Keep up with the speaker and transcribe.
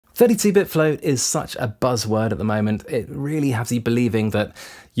32-bit float is such a buzzword at the moment. It really has you believing that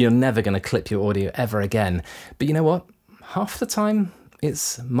you're never going to clip your audio ever again. But you know what? Half the time,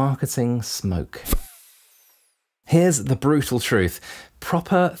 it's marketing smoke. Here's the brutal truth.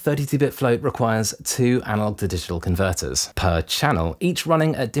 Proper 32-bit float requires 2 analog to digital converters per channel, each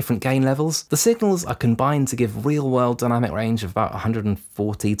running at different gain levels. The signals are combined to give real-world dynamic range of about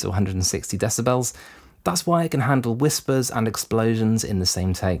 140 to 160 decibels. That's why it can handle whispers and explosions in the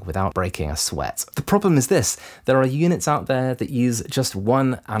same take without breaking a sweat. The problem is this: there are units out there that use just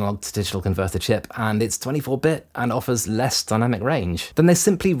one analog to digital converter chip, and it's 24-bit and offers less dynamic range. Then they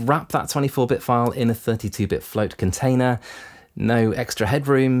simply wrap that 24-bit file in a 32-bit float container. No extra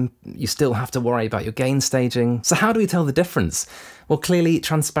headroom, you still have to worry about your gain staging. So how do we tell the difference? Well, clearly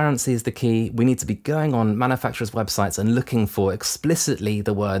transparency is the key. We need to be going on manufacturers' websites and looking for explicitly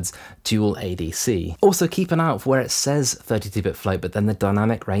the words dual-ADC. Also keep an eye out for where it says 32-bit float, but then the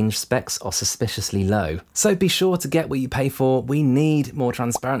dynamic range specs are suspiciously low. So be sure to get what you pay for. We need more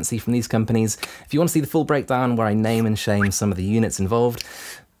transparency from these companies. If you want to see the full breakdown where I name and shame some of the units involved,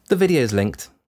 the video is linked.